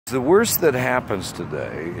The worst that happens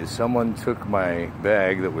today is someone took my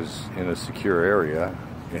bag that was in a secure area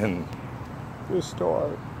in the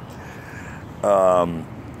store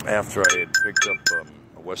after I had picked up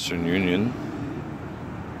a Western Union.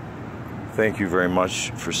 Thank you very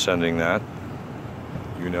much for sending that.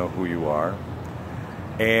 You know who you are.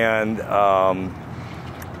 And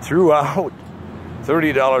threw out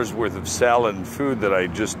 $30 worth of salad and food that I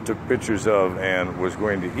just took pictures of and was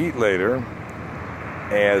going to eat later,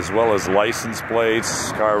 as well as license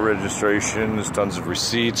plates, car registrations, tons of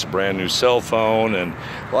receipts, brand new cell phone, and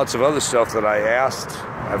lots of other stuff that I asked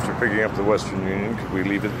after picking up the Western Union, could we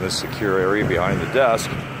leave it in this secure area behind the desk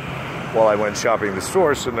while I went shopping the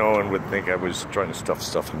store so no one would think I was trying to stuff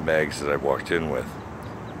stuff in bags that I walked in with.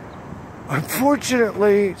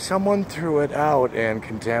 Unfortunately, someone threw it out and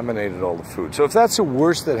contaminated all the food. So if that's the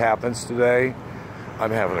worst that happens today,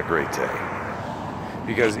 I'm having a great day.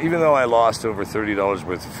 Because even though I lost over $30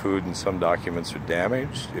 worth of food and some documents are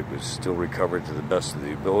damaged, it was still recovered to the best of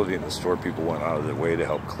the ability, and the store people went out of their way to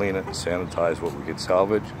help clean it and sanitize what we could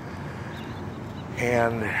salvage.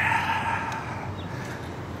 And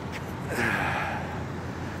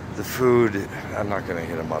the food, I'm not going to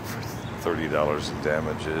hit them up for $30 in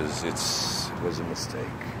damages. It was a mistake.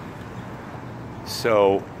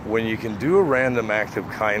 So when you can do a random act of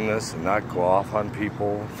kindness and not go off on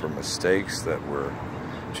people for mistakes that were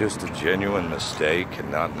just a genuine mistake and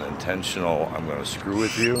not an intentional, I'm going to screw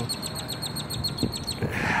with you,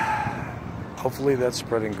 hopefully that's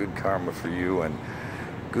spreading good karma for you and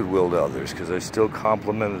goodwill to others, because I still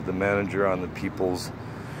complimented the manager on the people's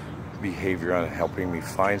behavior on helping me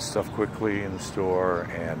find stuff quickly in the store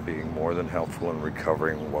and being more than helpful in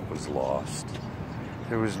recovering what was lost.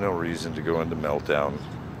 There was no reason to go into meltdown.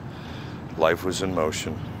 Life was in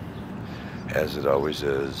motion, as it always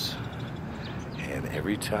is. And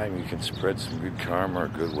every time you can spread some good karma or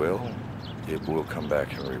goodwill, it will come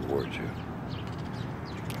back and reward you.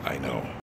 I know.